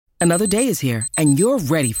Another day is here, and you're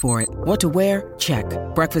ready for it. What to wear? Check.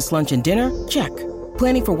 Breakfast, lunch, and dinner? Check.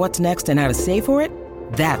 Planning for what's next and how to save for it?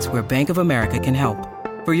 That's where Bank of America can help.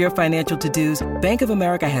 For your financial to-dos, Bank of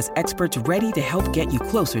America has experts ready to help get you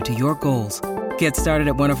closer to your goals. Get started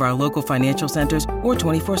at one of our local financial centers or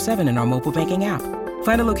 24/7 in our mobile banking app.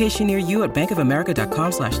 Find a location near you at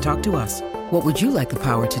bankofamerica.com/talktous. What would you like the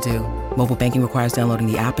power to do? Mobile banking requires downloading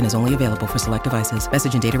the app and is only available for select devices.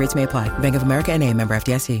 Message and data rates may apply. Bank of America N.A., member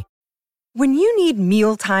FDIC. When you need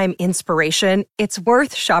mealtime inspiration, it's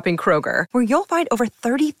worth shopping Kroger, where you'll find over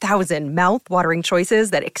 30,000 mouth-watering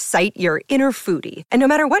choices that excite your inner foodie. And no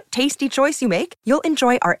matter what tasty choice you make, you'll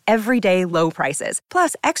enjoy our everyday low prices,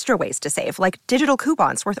 plus extra ways to save, like digital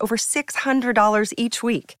coupons worth over $600 each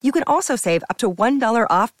week. You can also save up to $1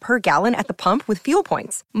 off per gallon at the pump with fuel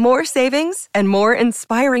points. More savings and more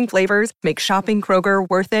inspiring flavors make shopping Kroger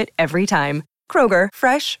worth it every time. Kroger,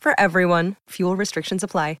 fresh for everyone. Fuel restrictions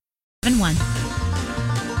apply. 7-1.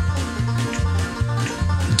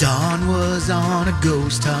 Dawn was on a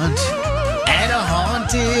ghost hunt at a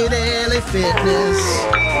haunted LA Fitness,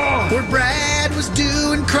 where Brad was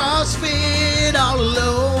doing CrossFit all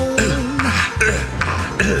alone.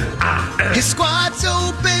 His squats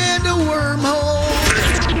opened a wormhole,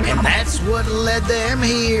 and that's what led them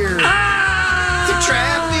here. The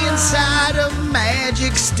trap inside a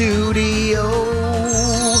magic studio.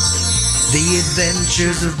 The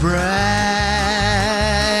Adventures of Bradley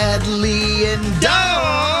and Dawn.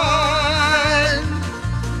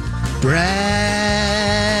 Bradley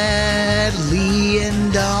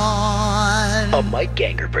and Dawn. A Mike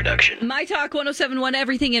Ganger production. My Talk 107.1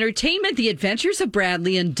 Everything Entertainment, The Adventures of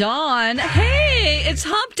Bradley and Dawn. Hey, it's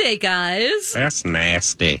hump day, guys. That's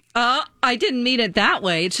nasty. I didn't mean it that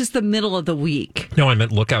way. It's just the middle of the week. No, I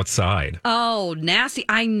meant look outside. Oh, nasty.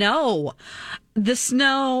 I know. The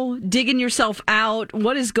snow, digging yourself out.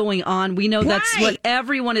 What is going on? We know that's what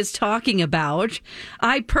everyone is talking about.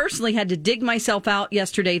 I personally had to dig myself out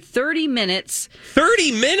yesterday, 30 minutes.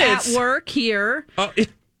 30 minutes? At work here. Wait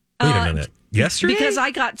a minute. Yesterday? Because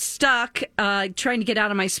I got stuck trying to get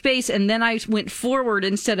out of my space, and then I went forward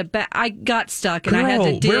instead of back. I got stuck, and I had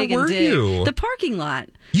to dig where were and dig. You? The parking lot.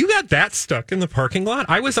 You got that stuck in the parking lot?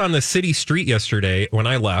 I was on the city street yesterday when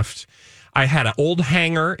I left. I had an old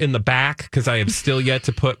hanger in the back because I have still yet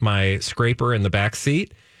to put my scraper in the back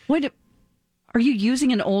seat. What? Are you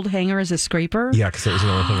using an old hanger as a scraper? Yeah, because it was the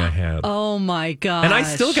only thing I had. Oh, my gosh. And I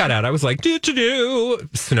still got out. I was like, do.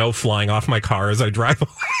 Snow flying off my car as I drive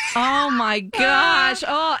away. Oh, my gosh.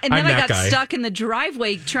 Oh, and then I got stuck in the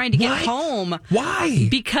driveway trying to get home. Why?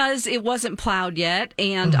 Because it wasn't plowed yet,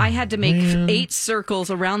 and I had to make 8 circles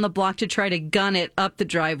around the block to try to gun it up the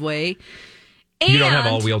driveway. You don't have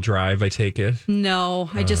all-wheel drive, I take it? No,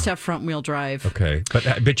 I just have front-wheel drive. Okay,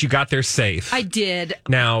 but you got there safe. I did.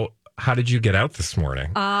 Now, how did you get out this morning?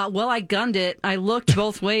 Well, I gunned it. I looked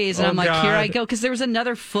both ways, and I'm like, God. here I go, because there was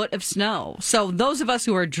another foot of snow. So those of us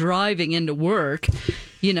who are driving into work,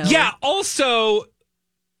 you know. Yeah, also,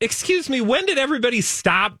 excuse me, when did everybody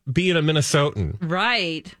stop being a Minnesotan?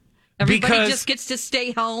 Right. Everybody just gets to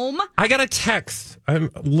stay home. I got a text.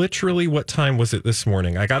 What time was it this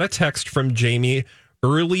morning? I got a text from Jamie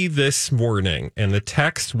early this morning. And the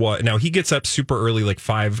text was, now he gets up super early, like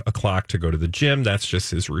 5 o'clock to go to the gym. That's just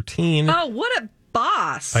his routine. Oh, what a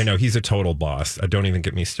boss. I know, he's a total boss. Don't even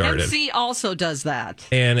get me started. MC also does that.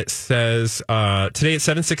 And it says, today at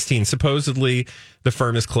 7:16, supposedly the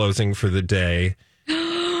firm is closing for the day.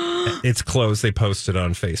 It's closed. They posted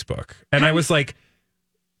on Facebook. And I was like,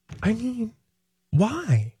 I mean,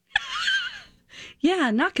 why?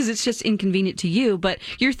 Yeah, not because it's just inconvenient to you, but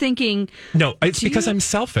you're thinking... No, it's because I'm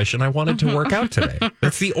selfish and I wanted to work out today.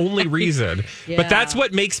 That's the only reason. Yeah. But that's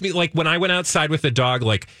what makes me, like, when I went outside with the dog,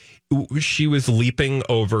 like, she was leaping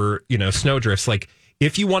over, snowdrifts. Like,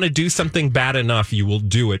 if you want to do something bad enough, you will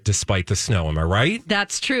do it despite the snow. Am I right?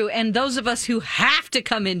 That's true. And those of us who have to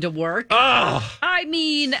come into work, I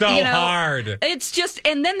mean, so hard. It's just,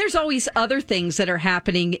 and then there's always other things that are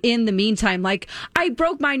happening in the meantime. Like, I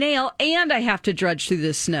broke my nail and I have to drudge through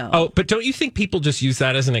the snow. Oh, but don't you think people just use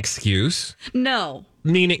that as an excuse? No.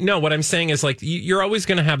 Meaning, no, what I'm saying is, like, you're always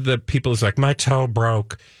going to have the people who's like, my toe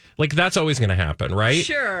broke. Like, that's always going to happen, right?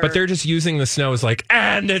 Sure. But they're just using the snow as like,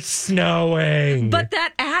 and it's snowing. But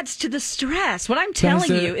that adds to the stress. What I'm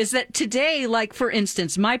telling you is that today, like, for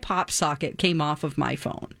instance, my pop socket came off of my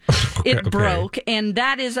phone. It broke, and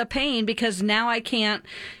that is a pain because now I can't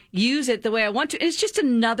use it the way I want to. It's just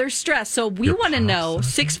another stress. So we want to know,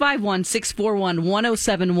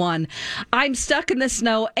 651-641-1071. I'm stuck in the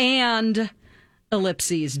snow and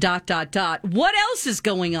ellipses, ... What else is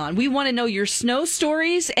going on? We want to know your snow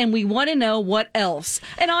stories, and we want to know what else.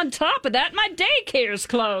 And on top of that, my daycare's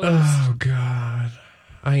closed. Oh, God.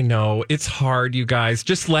 I know. It's hard, you guys.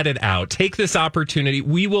 Just let it out. Take this opportunity.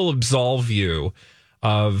 We will absolve you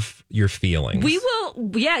of your feelings. We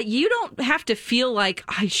will. Yeah, you don't have to feel like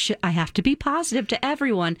I have to be positive to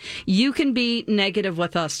everyone. You can be negative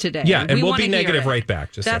with us today. Yeah, and we'll be hear negative it. right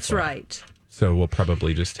back. Just That's FYI. right. So we'll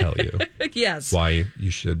probably just tell you Yes. why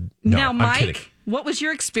you should. No, Now, I'm kidding. Mike, what was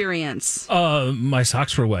your experience? My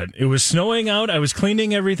socks were wet. It was snowing out. I was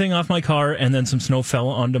cleaning everything off my car, and then some snow fell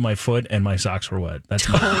onto my foot, and my socks were wet. That's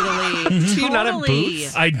Totally. Do you not have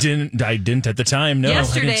boots? I didn't at the time. No.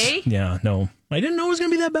 Yesterday? No. I didn't know it was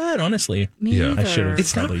going to be that bad, honestly. Me Yeah. either. I should have.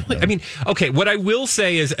 It's not really, I mean, okay, what I will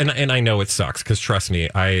say is, and I know it sucks because trust me,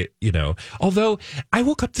 although I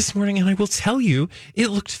woke up this morning and I will tell you, it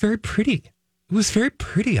looked very pretty. It was very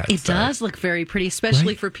pretty outside. It does look very pretty,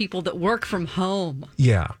 especially for people that work from home.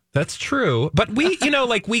 Yeah, that's true. But we,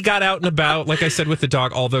 we got out and about, like I said, with the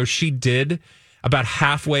dog, although she did about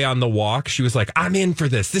halfway on the walk. She was like, I'm in for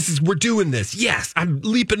this. We're doing this. Yes, I'm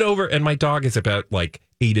leaping over. And my dog is about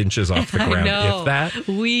 8 inches off the ground, I know. if that.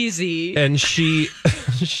 Wheezy. And she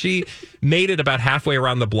made it about halfway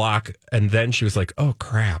around the block. And then she was like, oh,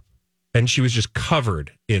 crap. And she was just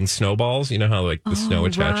covered in snowballs. You know how the snow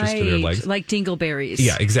attaches to their legs? Like dingleberries.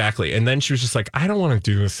 Yeah, exactly. And then she was just like, I don't want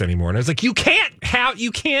to do this anymore. And I was like, you can't.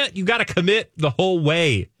 You got to commit the whole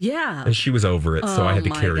way. Yeah. And she was over it. So I had to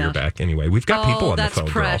carry her back anyway. We've got people on the phone.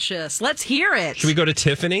 That's precious. Girl. Let's hear it. Should we go to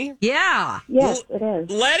Tiffany? Yeah. Yes, it is.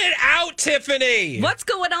 Let it out, Tiffany. What's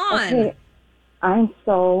going on?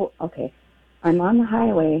 Okay. I'm on the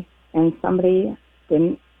highway and somebody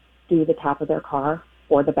didn't do the top of their car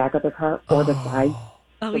or the back of their car or the side.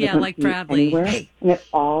 Oh, so yeah, like Bradley. Anywhere, and it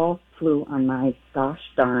all flew on my gosh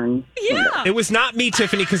darn. Yeah. It was not me,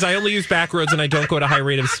 Tiffany, because I only use back roads and I don't go at a high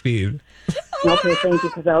rate of speed. Okay, thank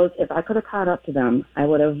you, because if I could have caught up to them, I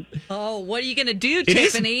would have. Oh, what are you going to do,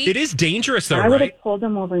 Tiffany? It is dangerous, though, I would right? have pulled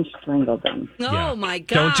them over and strangled them. Oh, my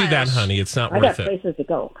gosh. Don't do that, honey. It's not I worth got it. places to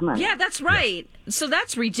go. Come on. Yeah, that's right. Yeah. So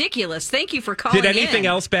that's ridiculous. Thank you for calling Did anything in.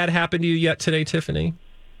 else bad happen to you yet today, Tiffany?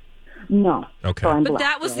 No. Okay. So I'm But black,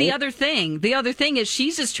 that was right? the other thing. The other thing is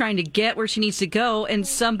she's just trying to get where she needs to go, and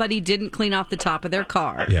somebody didn't clean off the top of their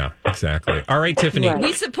car. Yeah, exactly. All right, Tiffany. Right.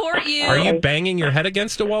 We support you. Are you banging your head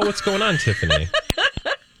against a wall? What's going on, Tiffany?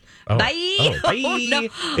 Oh, Bye. Oh, bye. Oh,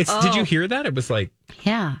 no. Did you hear that? It was like,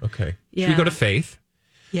 Yeah. okay. Yeah. Should we go to Faith?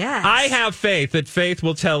 Yes. I have faith that Faith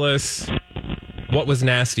will tell us what was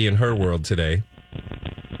nasty in her world today.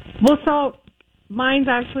 Well, so mine's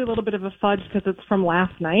actually a little bit of a fudge because it's from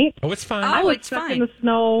last night. Oh, it's fine. Oh, I was it's stuck fine. in the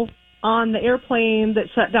snow on the airplane that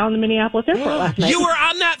shut down the Minneapolis airport last night. You were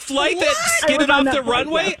on that flight that I skidded was on off that the flight,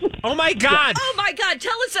 runway? yes. Oh, my God. Oh, my God.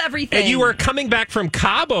 Tell us everything. And you were coming back from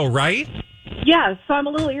Cabo, right? Yes, so I'm a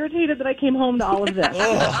little irritated that I came home to all of this.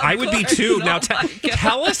 I would be too. Oh, Now, my God.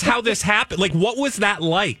 tell us how this happened. Like, what was that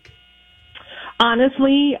like?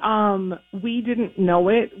 Honestly, we didn't know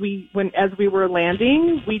it. As we were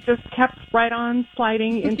landing, we just kept right on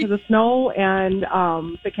sliding into the snow, and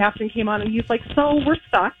the captain came on and he's like, "So we're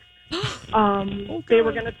stuck." They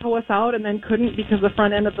were going to tow us out and then couldn't because the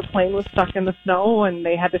front end of the plane was stuck in the snow, and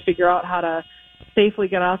they had to figure out how to safely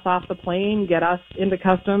get us off the plane, get us into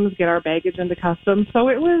customs, get our baggage into customs. So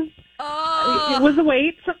it was a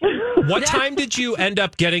wait. What time did you end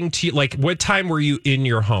up getting to, like, what time were you in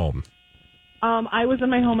your home? I was in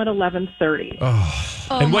my home at 11:30.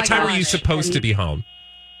 And what time were you supposed to be home?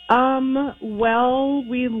 Well,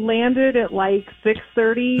 we landed at like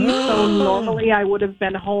 6:30, so normally I would have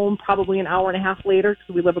been home probably an hour and a half later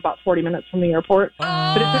because we live about 40 minutes from the airport.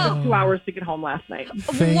 But it took us 2 hours to get home last night.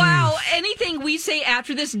 Wow. Anything we say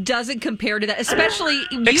after this doesn't compare to that, especially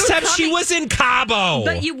Except she was in Cabo.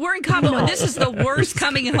 But you were in Cabo, and this is the worst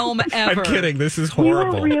coming home ever. I'm kidding. This is We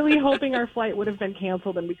horrible. were really hoping our flight would have been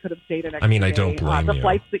canceled and we could have stayed an extra I mean, I day. don't blame The you.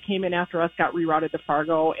 flights that came in after us got rerouted to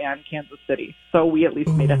Fargo and Kansas City, so we at least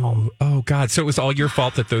made it home. Oh, God. So it was all your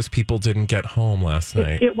fault that those people didn't get home last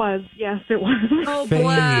night. It was, yes, it was. Oh, Faith.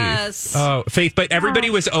 bless. Oh, Faith, but everybody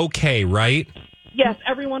was okay, right? Yes,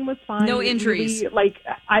 everyone was fine. No It injuries. really,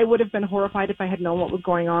 I would have been horrified if I had known what was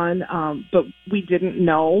going on, but we didn't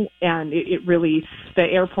know, and it really, the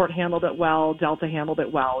airport handled it well, Delta handled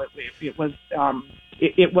it well. It was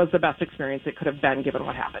it was the best experience it could have been given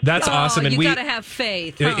what happened. That's awesome. And you we got to have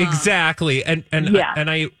faith. Huh? Exactly. And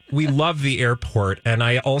Yeah. we love the airport. And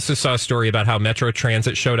I also saw a story about how Metro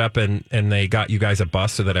Transit showed up and they got you guys a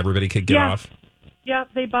bus so that everybody could get Yes. off.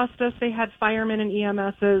 They bussed us. They had firemen and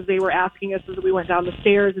EMSs. They were asking us as we went down the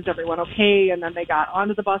stairs, is everyone okay? And then they got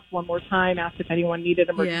onto the bus one more time, asked if anyone needed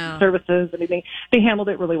emergency services, anything. They handled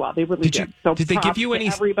it really well. They really did. So did they give you any?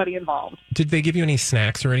 Everybody involved. Did they give you any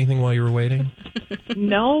snacks or anything while you were waiting?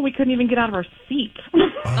 No, we couldn't even get out of our seat.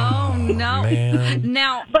 Oh no! Man.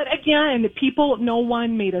 Now, but again, no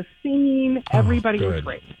one made a scene. Everybody was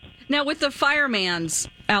great. Now, with the fireman's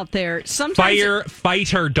out there, sometimes...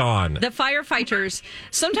 Firefighter, Dawn. The firefighters,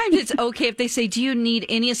 sometimes it's okay if they say, do you need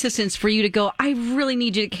any assistance, for you to go, I really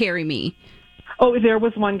need you to carry me. Oh, there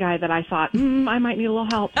was one guy that I thought, I might need a little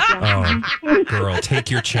help. Yeah. Oh, girl, take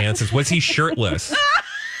your chances. Was he shirtless?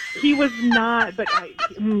 He was not, but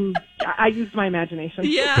I used my imagination.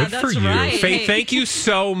 Yeah, good for you. Right. Faith, thank you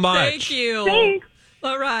so much. Thank you. Thanks.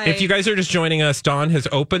 All right. If you guys are just joining us, Dawn has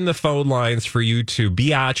opened the phone lines for you to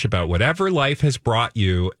biatch about whatever life has brought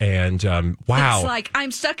you. And wow. It's like, I'm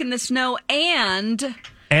stuck in the snow and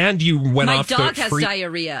you went off the... My dog has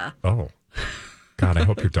diarrhea. Oh. God, I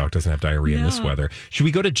hope your dog doesn't have diarrhea in this weather. Should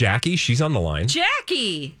we go to Jackie? She's on the line.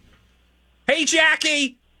 Jackie! Hey,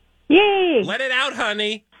 Jackie! Yay! Let it out,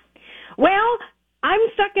 honey. Well, I'm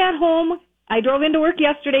stuck at home. I drove into work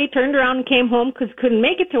yesterday, turned around and came home because couldn't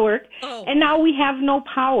make it to work. Oh. And now we have no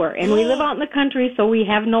power. And we live out in the country, so we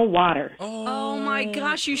have no water. Oh, my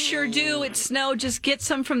gosh, you sure do. It's snow. Just get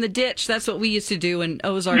some from the ditch. That's what we used to do in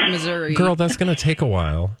Ozark, Missouri. Girl, that's going to take a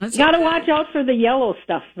while. Got to watch out for the yellow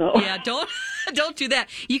stuff, though. Yeah, don't do that.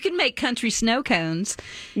 You can make country snow cones.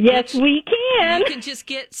 Yes, we can. You can just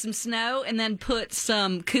get some snow and then put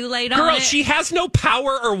some Kool-Aid on it. Girl, she has no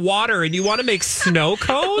power or water, and you want to make snow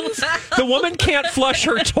cones? The woman can't flush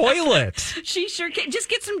her toilet. She sure can. Just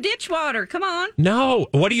get some ditch water. Come on. No.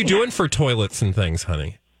 What are you doing for toilets and things,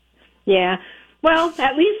 honey? Yeah. Well,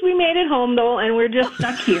 at least we made it home, though, and we're just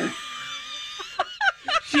stuck here.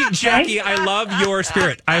 Jackie, I love your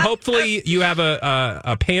spirit. Hopefully you have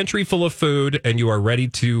a pantry full of food and you are ready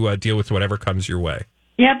to deal with whatever comes your way.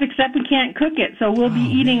 Yep, except we can't cook it, so we'll be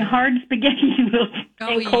eating hard spaghetti noodles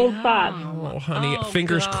and cold sauce. Oh, honey,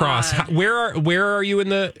 fingers crossed. Where are you in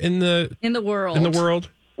the world? In the world?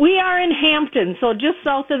 We are in Hampton, so just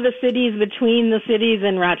south of the cities, between the cities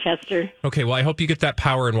and Rochester. Okay, well, I hope you get that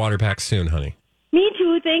power and water back soon, honey. Me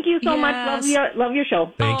too. Thank you so much. Love your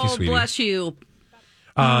show. Thank you, sweetie. Bless you.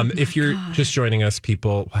 If you're just joining us,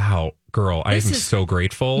 people, wow, girl, I am so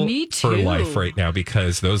grateful for life right now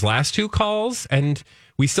because those last two calls, and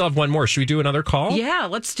we still have one more. Should we do another call? Yeah,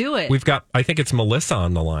 let's do it. We've got, I think it's Melissa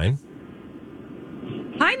on the line.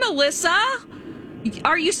 Hi, Melissa.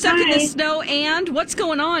 Are you stuck in the snow, and what's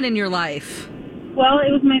going on in your life? Well,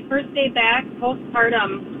 it was my first day back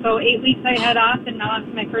postpartum. So 8 weeks I had off, and now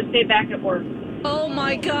it's my first day back at work. Oh,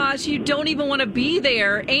 my gosh. You don't even want to be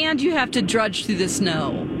there, and you have to drudge through the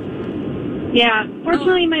snow. Yeah.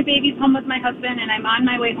 Fortunately, my baby's home with my husband, and I'm on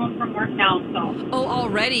my way home from work now. So. Oh,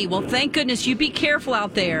 already? Well, thank goodness. You be careful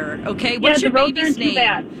out there, okay? What's your baby's name? Too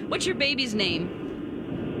bad. What's your baby's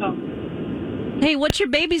name? Oh. Hey, what's your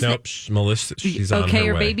baby's name? Nope, Melissa, she's on her way. Okay,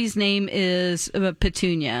 her baby's name is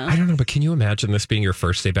Petunia. I don't know, but can you imagine this being your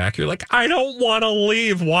first day back? You're like, I don't want to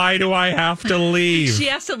leave. Why do I have to leave? She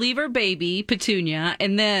has to leave her baby, Petunia,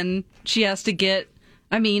 and then she has to get,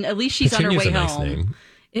 at least she's Petunia's on her way a nice home. Name.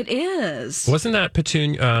 It is. Wasn't that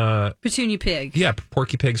Petunia? Petunia Pig. Yeah,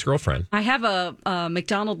 Porky Pig's girlfriend. I have a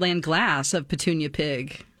McDonald Land glass of Petunia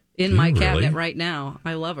Pig in my cabinet right now.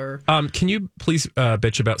 I love her. Can you please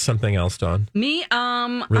bitch about something else, Dawn? Me?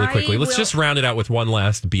 Really quickly. Let's just round it out with one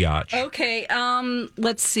last biatch. Okay.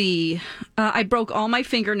 Let's see. I broke all my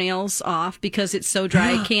fingernails off because it's so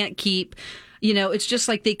dry. I can't keep, it's just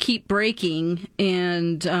like they keep breaking.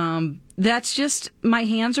 And that's just, my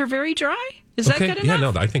hands are very dry. Is that good enough? Yeah,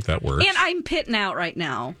 no, I think that works. And I'm pitting out right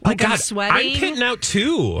now. Oh, God, I'm sweating. I'm pitting out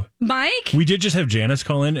too. Mike? We did just have Janice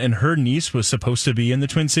call in, and her niece was supposed to be in the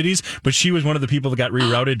Twin Cities, but she was one of the people that got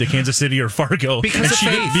rerouted to Kansas City or Fargo.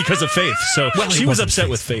 Because of Faith. So she was upset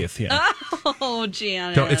with Faith, yeah. Oh,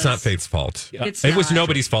 Janice. No, it's not Faith's fault. Yeah. It was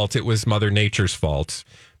nobody's fault. It was Mother Nature's fault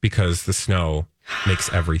because the snow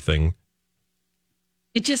makes everything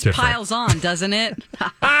It just different. piles on, doesn't it?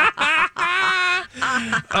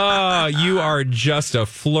 You are just a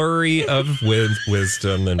flurry of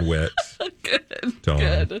wisdom and wit.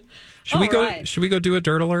 Good. Should we go do a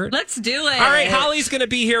dirt alert? Let's do it. All right, Holly's going to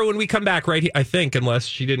be here when we come back, right? I think, unless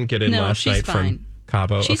she didn't get in last night from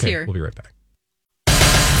Cabo. She's here. We'll be right back.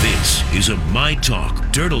 This is a My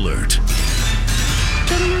Talk Dirt Alert.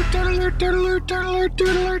 Dirt alert, dirt alert, dirt alert, dirt alert, dirt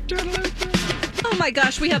alert, dirt alert. Oh my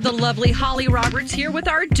gosh, we have the lovely Holly Roberts here with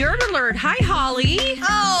our Dirt Alert. Hi, Holly.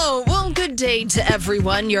 Oh, well, good day to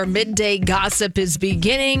everyone. Your midday gossip is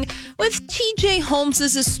beginning with TJ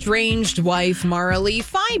Holmes' estranged wife, Marley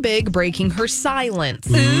Fiebig, breaking her silence.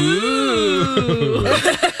 Ooh.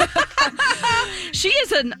 She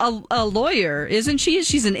is a lawyer, isn't she?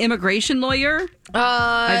 She's an immigration lawyer,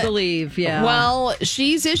 I believe, yeah. Well,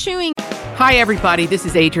 she's issuing... Hi, everybody. This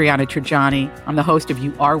is Adriana Trajani. I'm the host of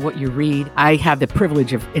You Are What You Read. I have the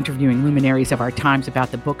privilege of interviewing luminaries of our times about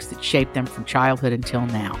the books that shaped them from childhood until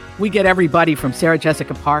now. We get everybody from Sarah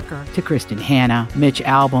Jessica Parker to Kristen Hanna, Mitch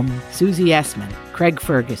Albom, Susie Essman, Craig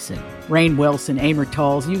Ferguson, Rainn Wilson, Amor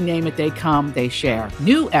Tolls, you name it, they come, they share.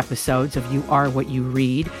 New episodes of You Are What You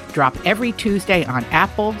Read drop every Tuesday on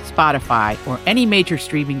Apple, Spotify, or any major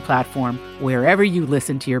streaming platform wherever you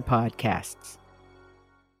listen to your podcasts.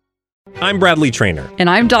 I'm Bradley Trainer. And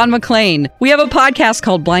I'm Don McClain. We have a podcast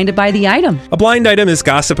called Blinded by the Item. A blind item is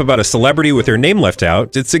gossip about a celebrity with their name left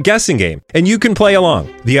out. It's a guessing game, and you can play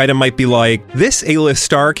along. The item might be like, this A-list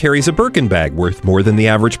star carries a Birkin bag worth more than the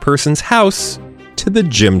average person's house to the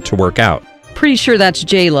gym to work out. Pretty sure that's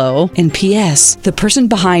J-Lo. And P.S. the person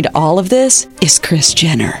behind all of this is Kris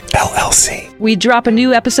Jenner, LLC. We drop a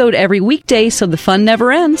new episode every weekday so the fun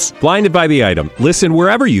never ends. Blinded by the Item. Listen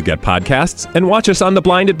wherever you get podcasts and watch us on the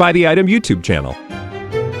Blinded by the Item YouTube channel.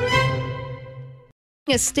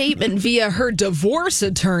 A statement via her divorce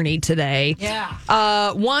attorney today.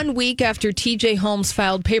 1 week after TJ Holmes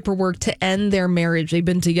filed paperwork to end their marriage. They've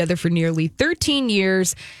been together for nearly 13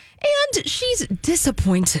 years, and she's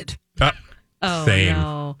disappointed. Oh, Same.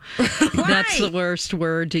 no. That's the worst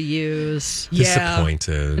word to use.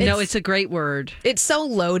 Disappointed. No, it's a great word. It's so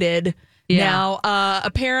loaded. Yeah. Now,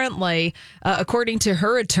 apparently, according to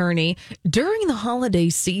her attorney, during the holiday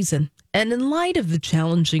season and in light of the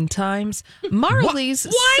challenging times, Marley's...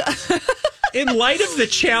 What? In light of the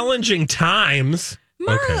challenging times...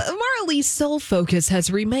 Marley's sole focus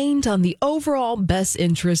has remained on the overall best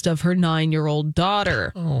interest of her 9-year-old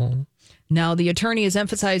daughter. Oh. Now, the attorney is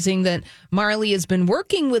emphasizing that Marley has been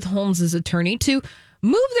working with Holmes's attorney to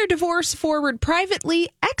move their divorce forward privately,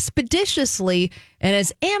 expeditiously, and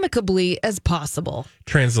as amicably as possible.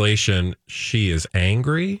 Translation, she is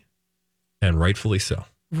angry, and rightfully so.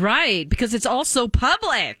 Right, because it's all so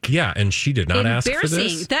public. Yeah, and she did not ask for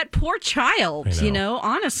this. That poor child,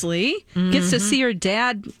 honestly, gets to see her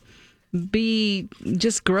dad be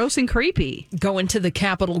just gross and creepy. Going to the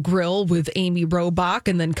Capitol Grill with Amy Robach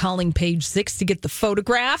and then calling Page Six to get the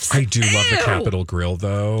photographs. I do love the Capitol Grill,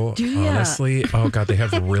 though. Honestly. Oh, God, they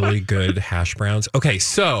have really good hash browns. Okay,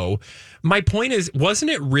 so my point is,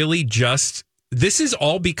 wasn't it really just, this is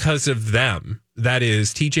all because of them. That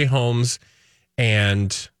is TJ Holmes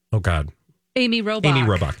and, oh, God. Amy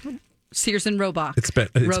Robach. Sears and Robach. It's been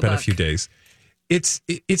a few days.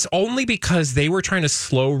 It's only because they were trying to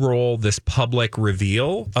slow roll this public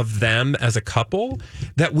reveal of them as a couple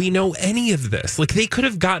that we know any of this. Like, they could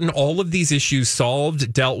have gotten all of these issues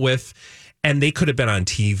solved, dealt with, and they could have been on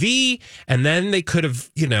TV, and then they could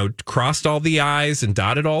have, crossed all the I's and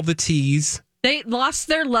dotted all the T's. They lost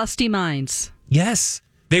their lusty minds. Yes.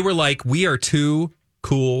 They were like, we are too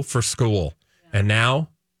cool for school. And now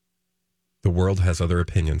the world has other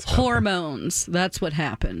opinions. Hormones. That's what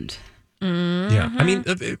happened. Mm-hmm. Yeah. I mean,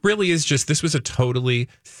 it really is just, this was a totally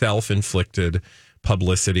self-inflicted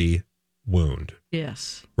publicity wound.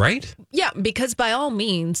 Yes. Right? Yeah, because by all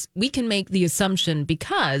means, we can make the assumption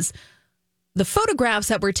because the photographs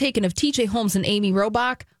that were taken of TJ Holmes and Amy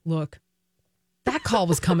Robach, look, that call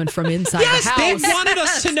was coming from inside the house. They wanted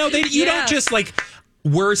us to know. You don't just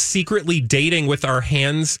we're secretly dating with our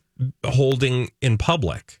hands holding in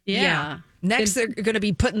public. Yeah. Next, they're going to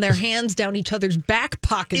be putting their hands down each other's back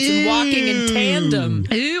pockets and walking in tandem.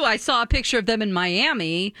 Ooh, I saw a picture of them in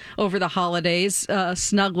Miami over the holidays,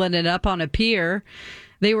 snuggling it up on a pier.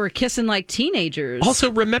 They were kissing like teenagers.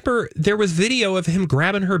 Also, remember, there was video of him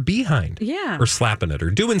grabbing her behind. Yeah. Or slapping it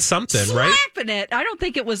or doing something, right? Slapping it. I don't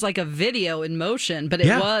think it was like a video in motion, but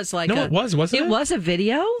it was like it was, wasn't it? It was a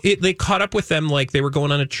video? They caught up with them like they were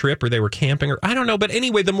going on a trip or they were camping or I don't know. But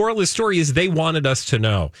anyway, the moral of the story is they wanted us to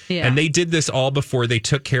know. Yeah. And they did this all before they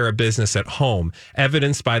took care of business at home,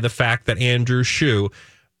 evidenced by the fact that Andrew Shue,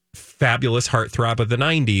 fabulous heartthrob of the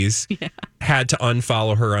 90s, had to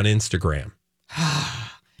unfollow her on Instagram.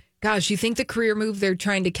 Gosh, you think the career move they're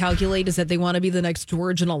trying to calculate is that they want to be the next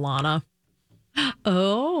George and Alana?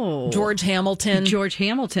 Oh. George Hamilton. George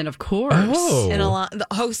Hamilton, of course. Oh. And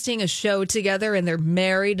hosting a show together, and they're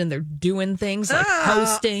married, and they're doing things like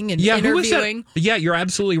hosting and interviewing. Who was that? Yeah, you're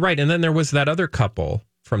absolutely right. And then there was that other couple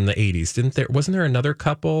from the 80s. Wasn't there another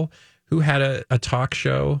couple who had a talk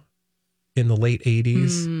show? in the late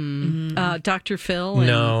 80s? Dr. Phil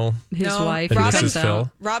and his wife. And Robin, Mrs.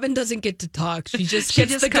 Phil. Robin doesn't get to talk. She just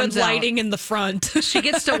gets the good lighting in the front. She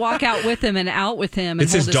gets to walk out with him and out with him and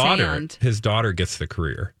It's hold his daughter. hand. His daughter gets the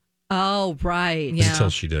career. Oh, right. Until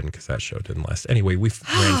she didn't, because that show didn't last. Anyway, we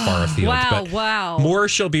ran far afield. Wow. More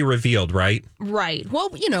shall be revealed, right? Right. Well,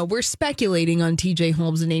 we're speculating on TJ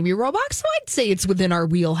Holmes and Amy Robach, so I'd say it's within our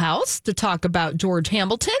wheelhouse to talk about George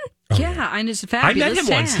Hamilton. Yeah, and it's fabulous. I met him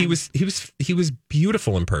once. He was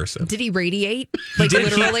beautiful in person. Did he radiate? Like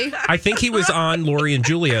literally? I think he was on Lori and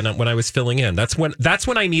Julia when I was filling in. That's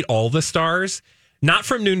when I meet all the stars. Not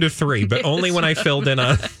from noon to 3, but only when I filled in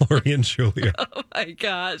on Lori and Julia. Oh my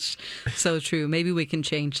gosh. So true. Maybe we can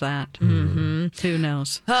change that. Mm-hmm. Who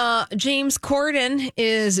knows? James Corden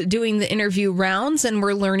is doing the interview rounds, and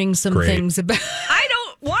we're learning some things about. I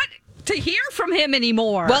don't want to hear from him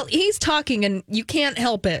anymore. Well, he's talking, and you can't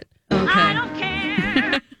help it. Okay. I don't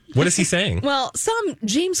care. What is he saying? Well, some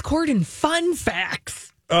James Corden fun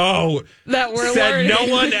facts. Oh, that we're said learning.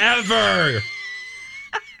 No one ever.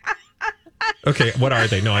 Okay, what are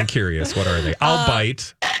they? No, I'm curious. What are they? I'll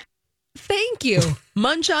bite. Thank you.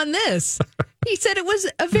 Munch on this. He said it was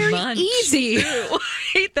a very easy. I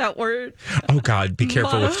hate that word. Oh, God, be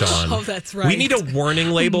careful with Dawn. Oh, that's right. We need a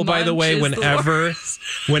warning label, by the way,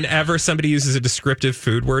 whenever somebody uses a descriptive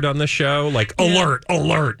food word on the show, like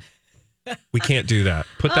alert. We can't do that.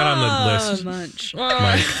 Put that on the list. Munch.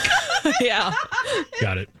 Mike. Yeah.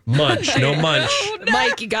 Got it. Munch. No munch.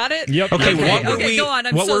 Mike, you got it? Yep. Okay, what were we, go on.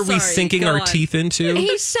 I'm what so were we sorry. sinking Go our on. teeth into?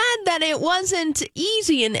 He said that it wasn't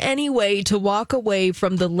easy in any way to walk away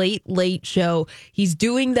from the Late Show. He's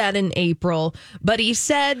doing that in April. But he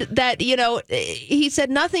said that, he said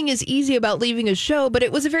nothing is easy about leaving a show, but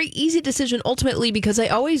it was a very easy decision ultimately because I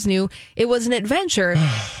always knew it was an adventure.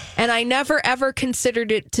 And I never, ever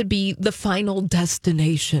considered it to be the final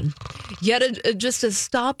destination. Yet just a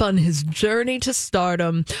stop on his journey to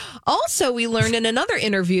stardom. Also, we learned in another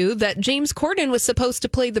interview that James Corden was supposed to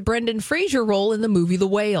play the Brendan Fraser role in the movie The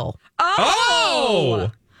Whale.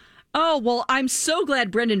 Oh, well, I'm so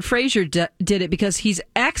glad Brendan Fraser did it because he's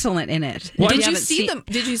excellent in it. Did you see them?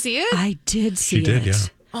 Did you see it? I did see She did, it.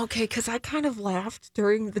 yeah. Okay, because I kind of laughed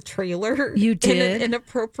during the trailer. You did? In an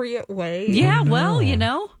inappropriate way. Yeah, well,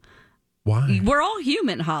 Why? We're all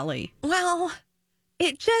human, Holly. Well,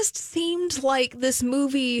 it just seemed like this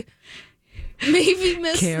movie maybe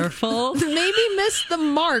missed the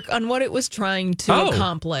mark on what it was trying to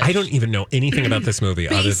accomplish. I don't even know anything about this movie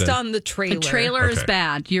Based other than on the trailer. The trailer is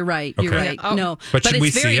bad. You're right. You're right. Oh. No, But should it's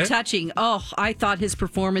we very see it? touching. Oh, I thought his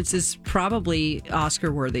performance is probably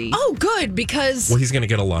Oscar worthy. Oh, good, because Well, he's going to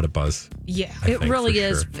get a lot of buzz. yeah. I It think, really for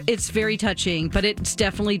is. sure. It's very touching, but it's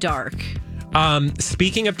definitely dark.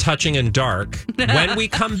 Speaking of touching and dark, when we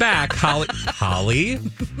come back, Holly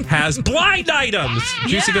has blind items.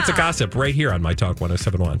 Juicy Bits of Gossip right here on My Talk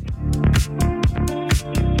 107.1.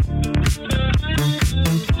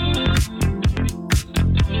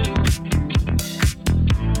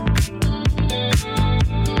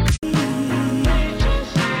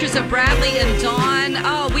 Of Bradley and Dawn.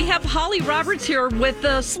 Oh, we have Holly Roberts here with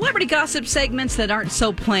the celebrity gossip segments that aren't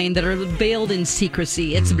so plain, that are veiled in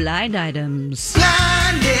secrecy. It's blind items.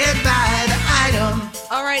 Blinded by the item.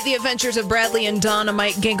 All right, the adventures of Bradley and Dawn, a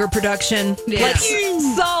Mike Ganger production. Yes.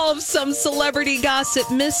 Let's solve some celebrity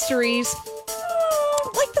gossip mysteries.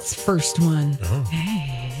 Like this first one. Oh.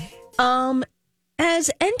 Hey.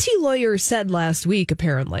 As NT Lawyer said last week,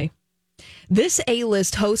 apparently, this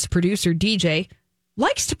A-list host, producer, DJ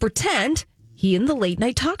likes to pretend he and the late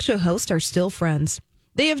night talk show host are still friends.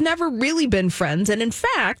 They have never really been friends, and in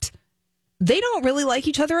fact, they don't really like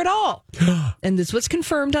each other at all. And this was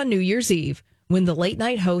confirmed on New Year's Eve when the late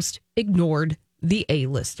night host ignored the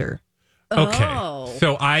A-lister. Okay. Oh.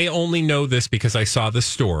 So I only know this because I saw the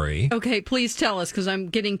story. Okay, please tell us because I'm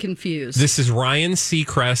getting confused. This is Ryan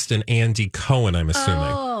Seacrest and Andy Cohen, I'm assuming.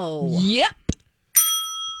 Oh. Yep.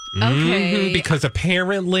 Okay. Because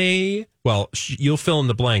apparently, well, you'll fill in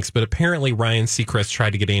the blanks, but apparently Ryan Seacrest tried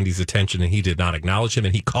to get Andy's attention and he did not acknowledge him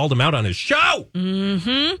and he called him out on his show.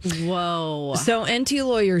 Mm-hmm. Whoa. So NT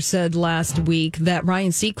Lawyer said last week that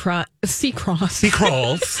Ryan Seacrest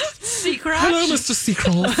Hello, Mr.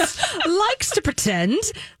 Seacrest. likes to pretend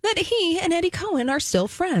that he and Eddie Cohen are still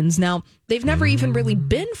friends. Now, they've never even really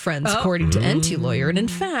been friends, according to NT Lawyer. And in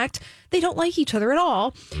fact, they don't like each other at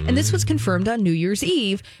all. And this was confirmed on New Year's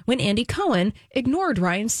Eve when Andy Cohen ignored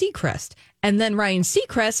Ryan Seacrest. And then Ryan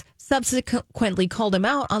Seacrest subsequently called him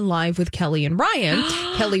out on Live with Kelly and Ryan.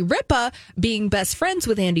 Kelly Ripa, being best friends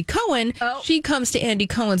with Andy Cohen, she comes to Andy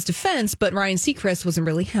Cohen's defense, but Ryan Seacrest wasn't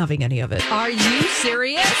really having any of it. Are you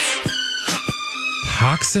serious?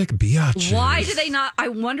 Toxic biatches. Why do they not? I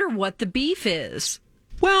wonder what the beef is.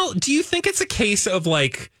 Well, do you think it's a case of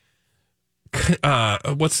like,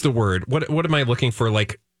 what's the word? What am I looking for?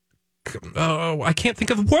 Like, oh, I can't think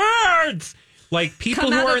of words. Like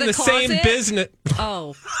people who are in the same business.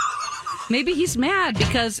 Oh, maybe he's mad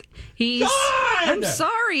because he's. God! I'm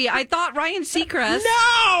sorry. I thought Ryan Seacrest.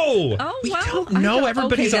 No. Oh, we well. don't know.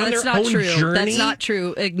 Everybody's on their own journey. That's not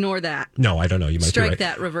true. Ignore that. No, I don't know. You might strike be right.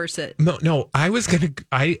 that. Reverse it. No.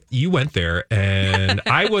 You went there, and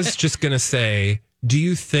I was just gonna say, do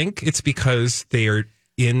you think it's because they are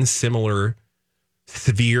in similar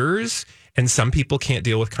spheres, and some people can't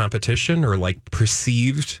deal with competition or like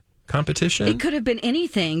perceived competition? It could have been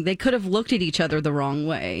anything. They could have looked at each other the wrong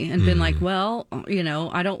way and been like, well,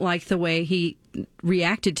 I don't like the way he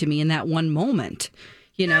reacted to me in that one moment.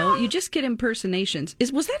 You just get impersonations.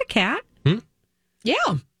 Was that a cat? Yeah.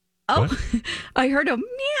 Oh, What? I heard a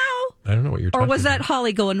meow. I don't know what you're talking Or was about. that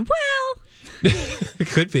Holly going, well? It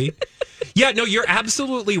could be. Yeah, no, you're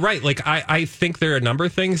absolutely right. Like, I think there are a number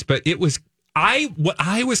of things, but what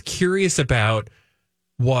I was curious about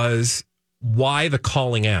was why the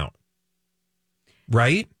calling out,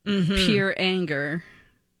 right? Mm-hmm. Pure anger.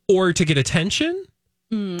 Or to get attention?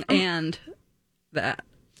 And that.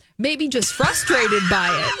 Maybe just frustrated by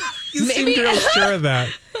it. You seem real sure of that.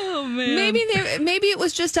 Oh, man. Maybe it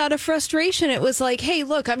was just out of frustration. It was like, hey,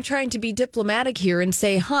 look, I'm trying to be diplomatic here and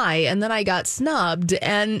say hi, and then I got snubbed,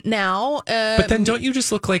 and now... but then don't you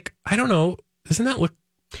just look like, I don't know, doesn't that look...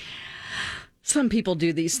 Some people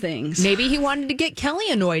do these things. Maybe he wanted to get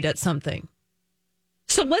Kelly annoyed at something.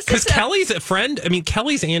 So let's Because Kelly's a friend. I mean,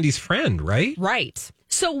 Kelly's Andy's friend, right? Right.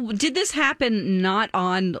 So did this happen not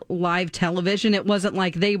on live television? It wasn't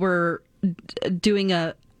like they were doing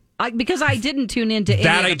because I didn't tune into any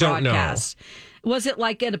That of the I don't know. broadcasts. Was it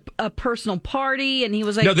like at a personal party and he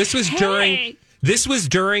was like, No, this was hey.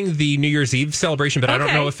 during the New Year's Eve celebration, but I don't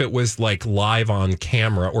Okay. know if it was like live on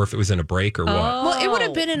camera or if it was in a break or what. Well, it would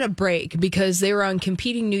have been in a break because they were on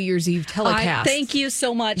competing New Year's Eve telecasts. Thank you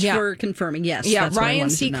so much for confirming. Yes. Yeah, that's what I Ryan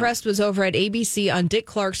wanted to know. Seacrest was over at ABC on Dick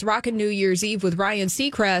Clark's Rockin' New Year's Eve with Ryan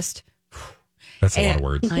Seacrest. That's a lot of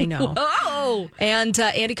words. I know. Oh. And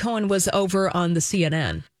Andy Cohen was over on the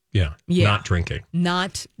CNN. Yeah. Not drinking.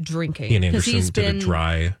 Not drinking. He and Anderson did a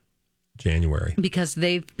dry January. Because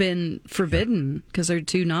they've been forbidden because they're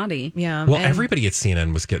too naughty. Yeah. Well, everybody at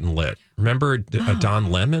CNN was getting lit. Remember,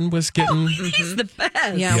 Don Lemon was getting... He's the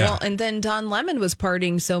best. Yeah, well, and then Don Lemon was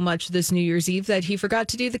partying so much this New Year's Eve that he forgot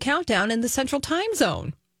to do the countdown in the Central Time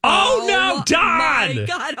Zone. Oh, no, Don! My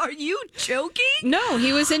God, are you joking? No,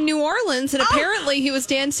 he was in New Orleans, and apparently he was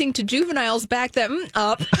dancing to Juvenile's Back That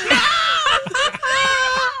Up.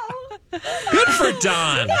 Good for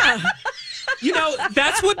Don. Yeah. You know,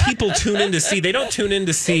 that's what people tune in to see. They don't tune in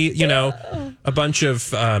to see, a bunch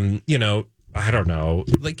of, I don't know.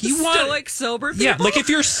 Like you want Stoic, sober people? Yeah, like if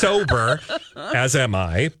you're sober, as am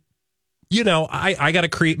I, I got to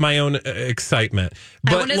create my own excitement.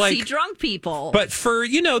 But I want to see drunk people. But for,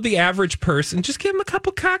 the average person, just give them a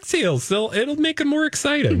couple cocktails. It'll make them more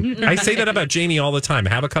exciting. I say that about Jamie all the time.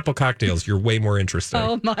 Have a couple cocktails. You're way more interesting.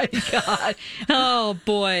 Oh, my God. Oh,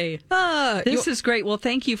 boy. This is great. Well,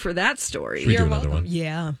 thank you for that story. Should we do another one?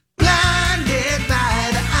 Yeah. Blinded by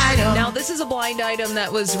the item. Now, this is a blind item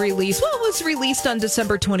that was released. Well, it was released on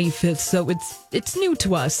December 25th, so it's new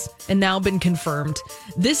to us and now been confirmed.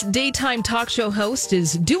 This daytime talk show host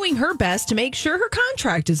is doing her best to make sure her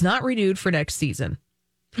contract is not renewed for next season.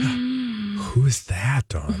 Who is that,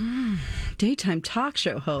 Dawn? Daytime talk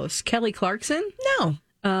show host Kelly Clarkson? No.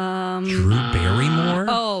 Drew Barrymore?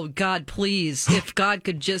 Oh, God, please. If God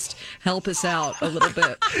could just help us out a little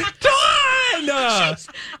bit. Dawn!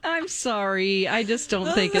 I'm sorry. I just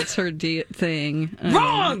don't think it's her thing.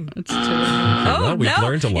 Wrong! It's too... Oh, well, we've no.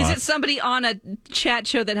 learned a lot. Is it somebody on a chat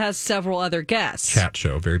show that has several other guests? Chat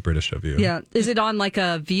show. Very British of you. Yeah. Is it on like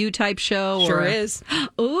a View type show? Sure is.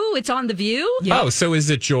 Ooh, it's on The View? Oh, so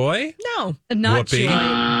is it Joy? No. Not Whoopi?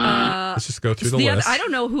 Joy. Let's just go through the other, list. I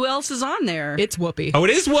don't know who else is on there. It's Whoopi. Oh,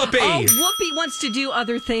 it is Whoopi. Oh, Whoopi wants to do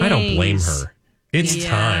other things. I don't blame her. It's Yeah.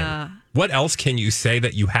 time. What else can you say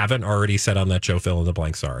that you haven't already said on that show? Fill in the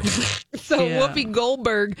blank. Sorry. So Whoopi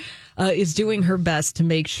Goldberg is doing her best to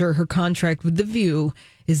make sure her contract with The View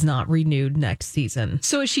is not renewed next season.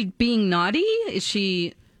 So is she being naughty? Is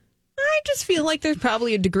she... I just feel like there's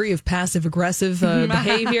probably a degree of passive-aggressive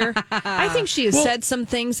behavior. I think she has said some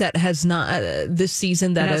things that has not, this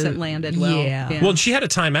season that hasn't landed well. Yeah. Well, she had a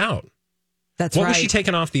timeout. That's what right. was she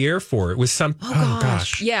taken off the air for? It was some... Oh,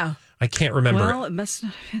 gosh. Yeah. I can't remember. Well, it must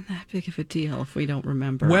not have been that big of a deal if we don't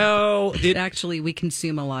remember. Well, actually, we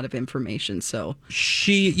consume a lot of information, so.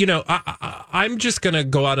 I'm just going to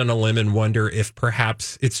go out on a limb and wonder if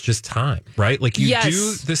perhaps it's just time, right? Like you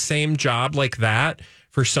do the same job like that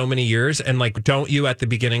for so many years. And like, don't you at the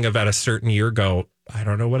beginning of at a certain year go, I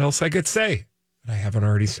don't know what else I could say that I haven't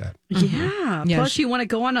already said. Yeah. Plus, you want to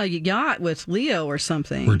go on a yacht with Leo or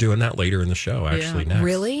something. We're doing that later in the show, actually, next.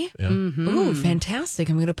 Really? Yeah. Mm-hmm. Ooh, fantastic.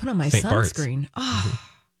 I'm going to put on my St. Bart's. sunscreen. Oh.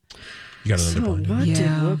 You got another blind what did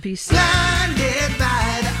Whoopi say? Blinded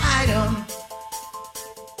by the item.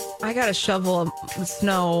 I got to shovel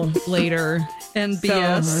snow later. And So,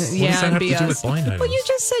 BS. What yeah, does that have BS. to do with blind items? Well, you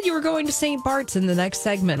just said you were going to St. Bart's in the next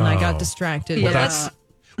segment, and I got distracted. Well, Yeah.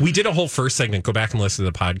 we did a whole first segment. Go back and listen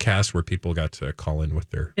to the podcast where people got to call in with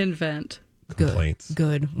their Invent. complaints.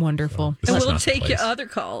 Good, wonderful. This And is we'll not the take you place. other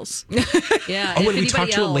calls. Yeah. Oh, if and we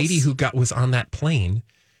talked to a lady who was on that plane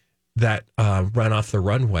that ran off the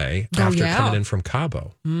runway after coming in from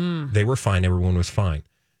Cabo. They were fine. Everyone was fine.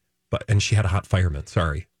 And she had a hot fireman.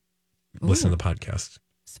 Sorry. Listen to the podcast.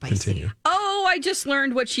 Spicy. Continue. Oh, I just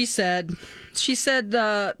learned what she said. She said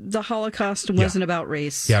the Holocaust wasn't about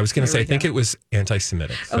race. Yeah, I was going to There say, we I think go. it was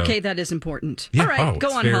anti-Semitic. So. Okay, that is important. Yeah. All right, go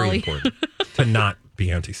it's on, very Holly. important to not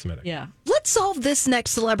be anti-Semitic. Yeah. Let's solve this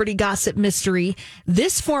next celebrity gossip mystery.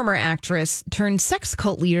 This former actress turned sex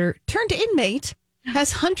cult leader turned inmate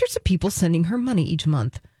has hundreds of people sending her money each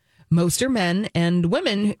month. Most are men and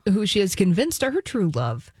women who she has convinced are her true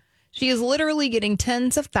love. She is literally getting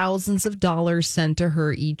tens of thousands of dollars sent to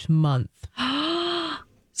her each month.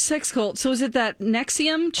 Sex cult. So is it that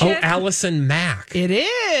Nexium Oh, chick? Allison Mack. It is.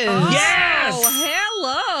 Yes! Oh,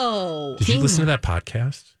 hello. Did you listen to that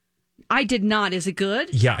podcast? I did not. Is it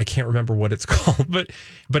good? Yeah, I can't remember what it's called,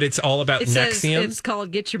 but it's all about It says Nexium. it's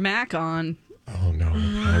called Get Your Mac On. Oh no!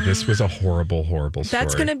 Oh, this was a horrible, horrible story.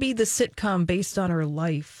 That's going to be the sitcom based on her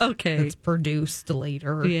life. Okay. It's produced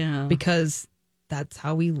later. Yeah. Because that's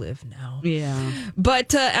how we live now. Yeah.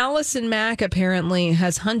 But Allison Mack apparently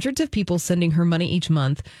has hundreds of people sending her money each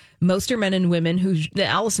month. Most are men and women who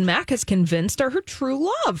Allison Mack has convinced are her true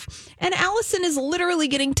love. And Allison is literally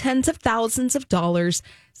getting tens of thousands of dollars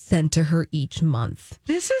sent to her each month.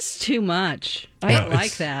 This is too much. I don't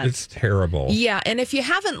like that. It's terrible. Yeah, and if you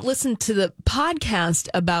haven't listened to the podcast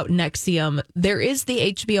about Nexium, there is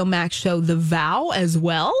the HBO Max show The Vow as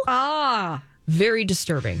well. Ah. Very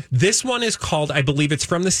disturbing. This one is called, I believe it's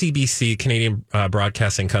from the CBC, Canadian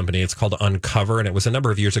Broadcasting Company. It's called Uncover, and it was a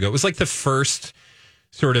number of years ago. It was like the first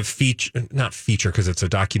sort of not feature because it's a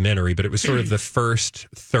documentary, but it was sort of the first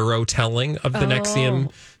thorough telling of the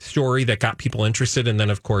Nexium story that got people interested. And then,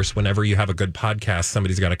 of course, whenever you have a good podcast,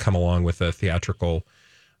 somebody's got to come along with a theatrical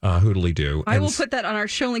hoodly-doo. I will put that on our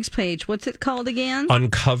show links page. What's it called again?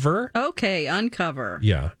 Uncover. Okay, Uncover.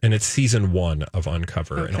 Yeah, and it's season 1 of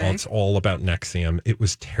Uncover, and it's all about Nexium. It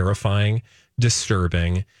was terrifying,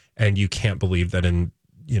 disturbing, and you can't believe that in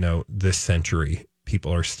this century,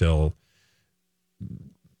 people are still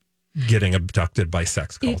getting abducted by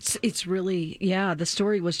sex cults. It's really the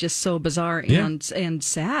story was just so bizarre and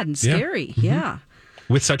sad and Yeah. scary. Mm-hmm. Yeah.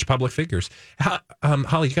 With such public figures.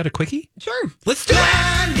 Holly, you got a quickie? Sure. Let's do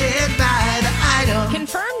it.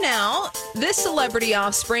 Confirmed now, this celebrity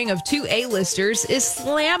offspring of 2 A-listers is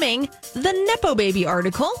slamming the Nepo Baby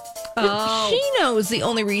article. She knows the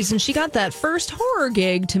only reason she got that first horror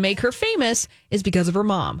gig to make her famous is because of her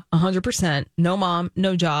mom. 100%. No mom,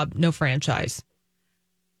 no job, no franchise.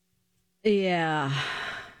 Yeah.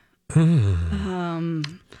 Horror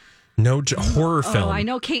film. Oh, I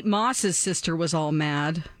know Kate Moss's sister was all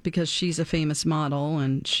mad because she's a famous model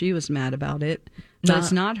and she was mad about it. But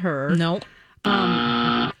it's not her. No.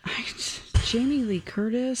 Jamie Lee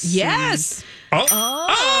Curtis. Yes.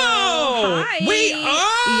 Hi. Wait.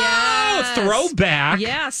 Yes. Throwback.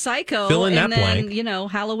 Yeah, Psycho. Fill in and that then,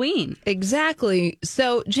 blank. Halloween. Exactly.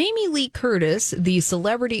 So Jamie Lee Curtis, the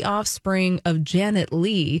celebrity offspring of Janet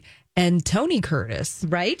Leigh and Tony Curtis,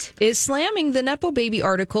 right, is slamming the Nepo Baby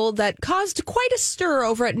article that caused quite a stir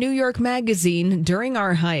over at New York Magazine during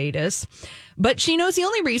our hiatus. But she knows the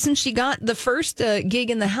only reason she got the first gig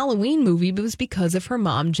in the Halloween movie was because of her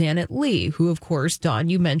mom, Janet Leigh, who, of course, Dawn,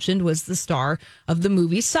 you mentioned, was the star of the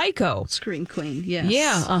movie Psycho. Scream Queen, yes.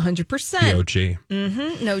 Yeah, 100%. The OG.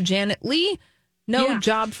 Mm-hmm. No Janet Leigh. No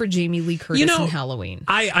job for Jamie Lee Curtis in Halloween.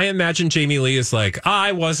 I imagine Jamie Lee is like,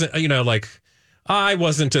 I wasn't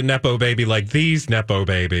a Nepo baby like these Nepo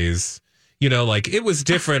babies. It was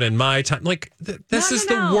different in my time. Like, this is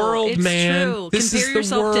the world, it's man. True. This Compare is the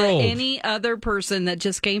yourself world. to any other person that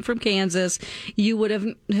just came from Kansas. You would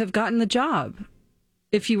have gotten the job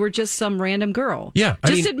if you were just some random girl. Yeah.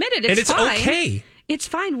 Just admit it. It's and it's fine. okay. It's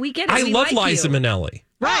fine. We get it. I We love like Liza you. Minnelli.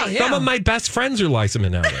 Right. Some of my best friends are Liza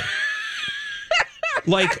Minnelli.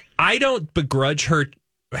 Like, I don't begrudge her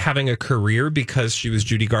having a career because she was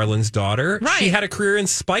Judy Garland's daughter. Right. She had a career in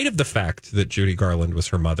spite of the fact that Judy Garland was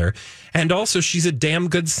her mother. And also, she's a damn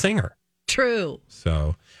good singer. True.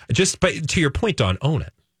 So, but to your point, Dawn, own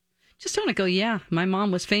it. Just want to go, yeah, my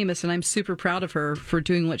mom was famous and I'm super proud of her for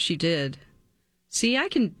doing what she did. See,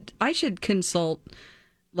 I should consult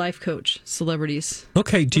life coach celebrities.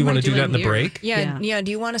 Okay, do you want to do that in the break? Yeah.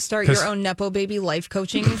 Do you want to start your own Nepo Baby life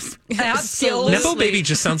coaching skills? Nepo Baby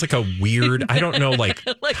just sounds like a weird, I don't know, like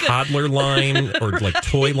toddler line or like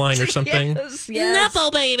toy line or something. Yes. Nepo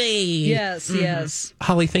Baby. Yes, yes.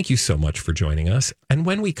 Holly, thank you so much for joining us. And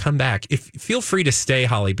when we come back, feel free to stay,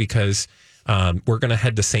 Holly, because we're going to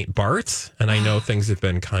head to St. Bart's. And I know things have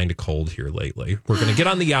been kind of cold here lately. We're going to get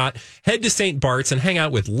on the yacht, head to St. Bart's, and hang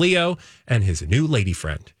out with Leo and his new lady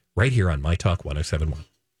friend right here on My Talk 1071.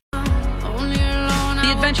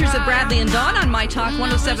 The Adventures of Bradley and Dawn on My Talk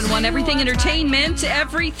 1071. Everything entertainment,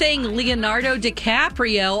 everything Leonardo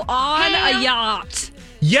DiCaprio on a yacht.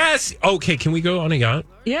 Yes. Okay, can we go on a yacht?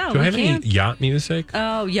 Yeah, Do I have can. any yacht music?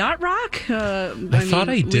 Oh, yacht rock? I thought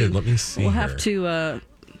I did. Let me see. We'll here. have to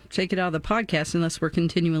take it out of the podcast unless we're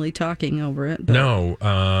continually talking over it. But. No,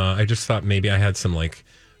 I just thought maybe I had some like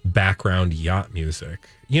background yacht music.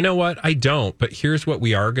 You know what? I don't. But here's what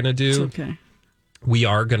we are going to do. It's okay. We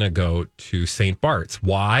are going to go to St. Bart's.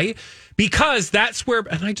 Why? Because that's where,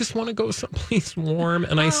 and I just want to go someplace warm.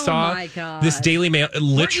 And I saw this Daily Mail.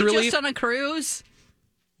 Literally, Weren't you just on a cruise?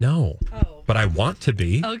 No. Oh. But I want to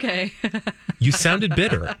be. Okay. You sounded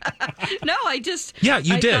bitter. No, I just. Yeah,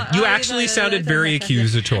 you did. thought- you actually sounded very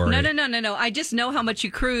accusatory. No. I just know how much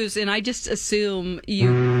you cruise, and I just assume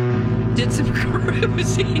you did some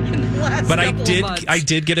cruising in the last But couple of months. I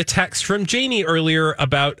did get a text from Janie earlier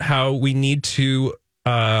about how we need to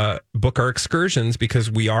book our excursions because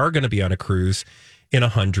we are going to be on a cruise in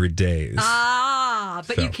 100 days.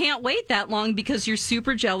 But you can't wait that long because you're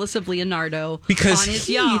super jealous of Leonardo Because on his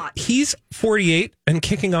yacht. he's 48 and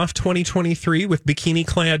kicking off 2023 with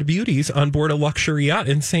bikini-clad beauties on board a luxury yacht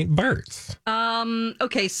in St. Bart's.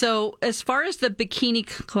 Okay, so as far as the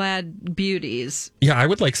bikini-clad beauties, Yeah, I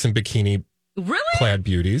would like some bikini-clad really?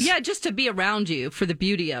 beauties. Yeah, just to be around you for the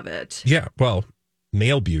beauty of it. Yeah, well,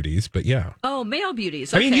 male beauties, but yeah. Oh, male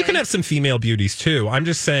beauties. I mean, you okay. can have some female beauties too. I'm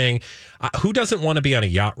just saying, who doesn't want to be on a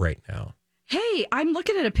yacht right now? Hey, I'm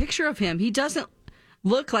looking at a picture of him. He doesn't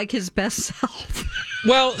look like his best self.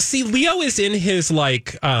 Well, see, Leo is in his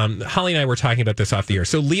like. Holly and I were talking about this off the air.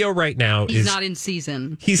 So Leo right now He's is not in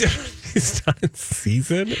season. He's not in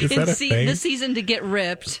season. Is that a thing? The season to get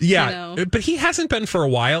ripped. Yeah, you know? but he hasn't been for a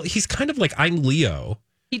while. He's kind of like, I'm Leo.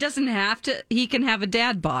 He doesn't have to. He can have a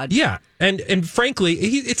dad bod. Yeah, and frankly,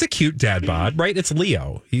 it's a cute dad bod, right? It's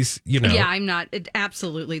Leo. He's Yeah, I'm not.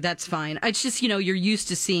 Absolutely, that's fine. It's just you're used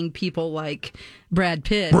to seeing people like Brad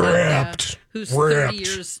Pitt, who's 30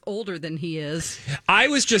 years older than he is. I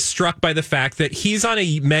was just struck by the fact that he's on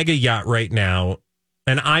a mega yacht right now,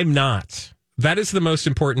 and I'm not. That is the most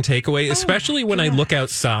important takeaway, especially when I look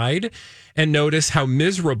outside and notice how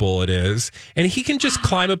miserable it is. And he can just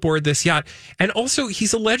climb aboard this yacht. And also,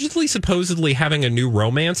 he's supposedly having a new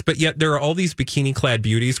romance, but yet there are all these bikini-clad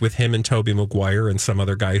beauties with him and Tobey Maguire and some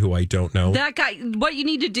other guy who I don't know. That guy, what you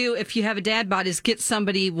need to do if you have a dad bod is get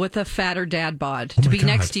somebody with a fatter dad bod to be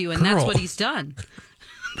next to you, and that's what he's done.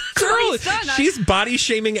 Girl, she's body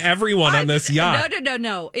shaming everyone on this yacht.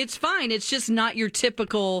 No. It's fine. It's just not your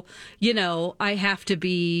typical, I have to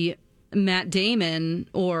be Matt Damon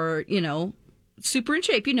or, super in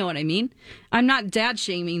shape. You know what I mean? I'm not dad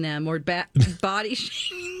shaming them or body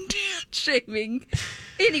shaming, dad shaming.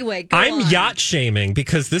 Anyway, I'm yacht shaming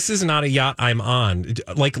because this is not a yacht I'm on.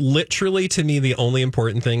 Like, literally, to me, the only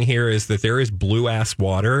important thing here is that there is blue ass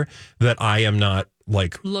water that I am not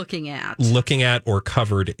looking at or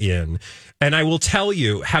covered in. And I will tell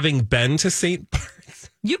you, having been to St. Bart's.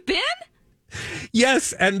 You've been?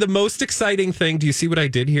 Yes. And the most exciting thing, do you see what I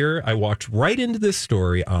did here? I walked right into this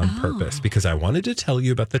story on purpose because I wanted to tell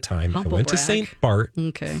you about the time I went to St. Bart's.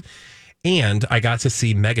 Okay. And I got to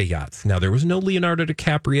see mega yachts. Now, there was no Leonardo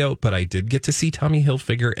DiCaprio, but I did get to see Tommy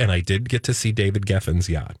Hilfiger and I did get to see David Geffen's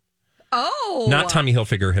yacht. Oh. Not Tommy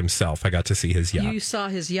Hilfiger himself. I got to see his yacht. You saw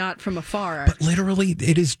his yacht from afar. But literally,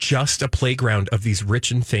 it is just a playground of these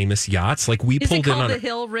rich and famous yachts. Like, we pulled in on the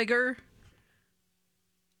Hill Rigger?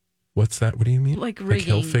 What's that? What do you mean? Like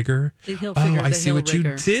rigging. Like Hilfiger? The Hilfiger. Oh, I see what you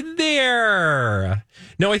did there.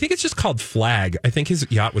 No, I think it's just called Flag. I think his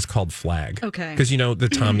yacht was called Flag. Okay. Because, the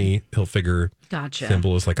Tommy Hilfiger gotcha.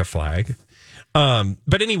 symbol is like a flag.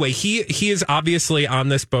 But anyway, he is obviously on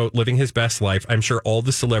this boat living his best life. I'm sure all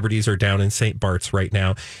the celebrities are down in St. Bart's right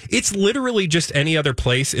now. It's literally just any other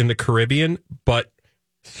place in the Caribbean, but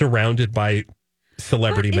surrounded by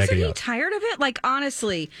celebrity mega Isn't he tired of it? Like,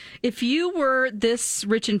 honestly, if you were this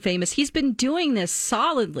rich and famous, he's been doing this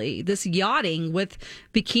solidly, this yachting with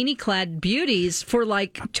bikini-clad beauties for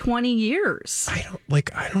like 20 years.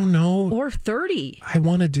 I don't know. Or 30. I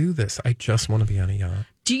want to do this. I just want to be on a yacht.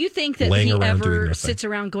 Do you think that he ever sits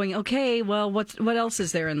around going, okay, well, what else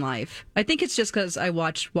is there in life? I think it's just because I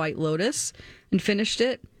watched White Lotus and finished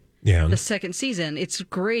it. Yeah. The second season. It's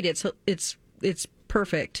great. It's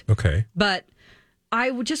perfect. Okay. But I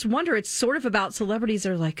would just wonder, it's sort of about celebrities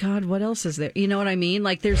that are like, God, what else is there? You know what I mean?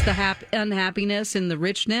 Like, there's the unhappiness and the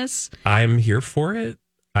richness. I'm here for it.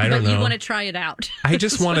 I don't know. But you want to try it out. I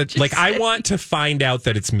just want to, I want to find out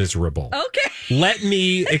that it's miserable. Okay. Let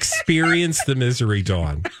me experience the misery,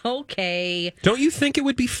 Dawn. Okay. Don't you think it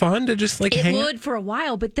would be fun to just hang out? It would for a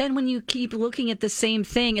while, but then when you keep looking at the same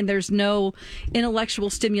thing and there's no intellectual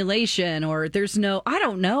stimulation or there's no, I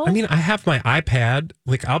don't know. I mean, I have my iPad.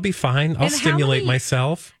 I'll be fine. I'll stimulate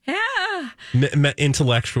myself. Yeah.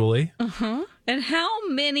 Intellectually. Uh-huh. And how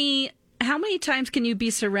many times can you be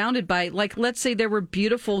surrounded by, like, let's say there were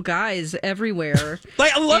beautiful guys everywhere.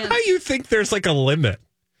 I love how you think there's a limit.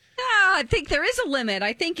 Yeah, I think there is a limit.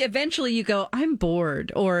 I think eventually you go, I'm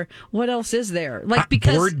bored, or what else is there?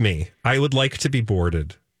 Because bored me. I would like to be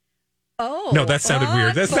boarded. Oh, no, that sounded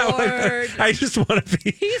weird. That's not what I just want to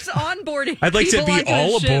be. He's onboarding. I'd like to be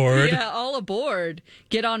all aboard. Yeah, all aboard.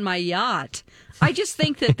 Get on my yacht. I just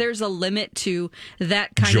think that there's a limit to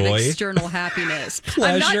that kind of external happiness.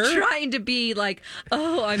 Pleasure. I'm not trying to be like,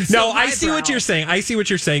 oh, I'm so No, I see what you're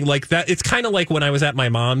saying. Like that. It's kind of like when I was at my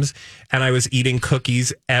mom's and I was eating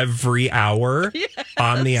cookies every hour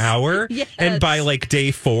on the hour. Yes. And by day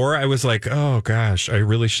 4, I was like, oh gosh, I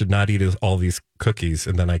really should not eat all these cookies.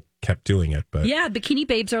 And then I kept doing it. But yeah, bikini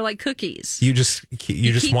babes are like cookies. You just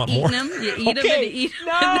want more. Them, you eat them and eat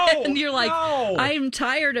them. And then you're like, I'm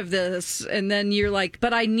tired of this. And then you're like,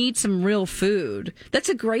 but I need some real food. That's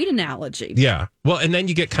a great analogy. Yeah. Well, and then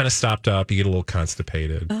you get kind of stopped up. You get a little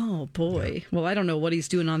constipated. Oh, boy. Yeah. Well, I don't know what he's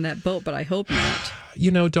doing on that boat, but I hope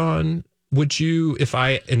not. Dawn, would you, if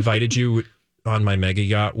I invited you on my mega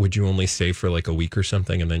yacht, would you only stay for a week or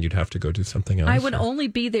something and then you'd have to go do something else? I would only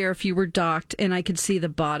be there if you were docked and I could see the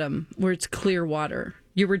bottom where it's clear water.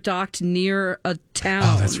 You were docked near a town.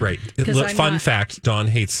 Oh, that's right. Fun fact, Dawn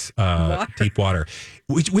hates deep water,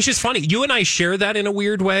 which is funny. You and I share that in a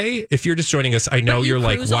weird way. If you're just joining us, I know you're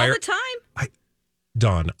like, why all the time?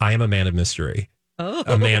 Dawn, I am a man of mystery,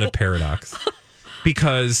 a man of paradox,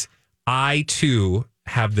 because I too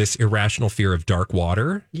have this irrational fear of dark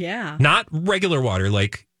water. Yeah. Not regular water.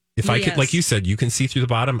 If I could, like you said, you can see through the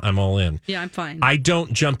bottom, I'm all in. Yeah, I'm fine. I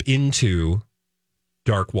don't jump into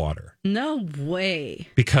dark water. No way.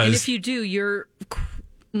 Because and if you do, you're...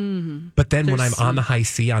 But then when I'm on the high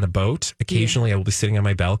sea on a boat, occasionally I will be sitting on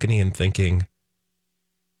my balcony and thinking,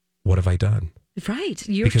 what have I done? Right.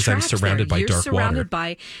 You're because I'm surrounded by dark water. You're surrounded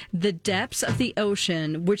by the depths of the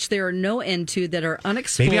ocean, which there are no end to, that are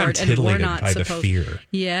unexplored. Maybe I'm titillated and we're not by the fear.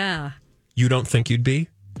 Yeah. You don't think you'd be?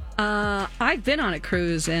 I've been on a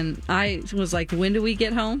cruise and I was like, when do we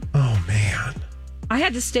get home? Oh, man. I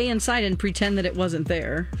had to stay inside and pretend that it wasn't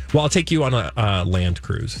there. Well, I'll take you on a land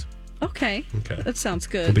cruise. Okay. That sounds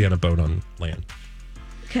good. We'll be on a boat on land.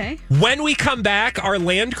 Okay. When we come back, our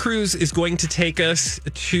land cruise is going to take us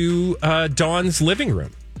to Dawn's living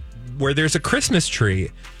room where there's a Christmas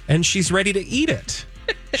tree and she's ready to eat it.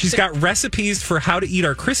 She's got recipes for how to eat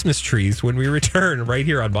our Christmas trees when we return right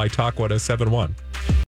here on My Talk 1071.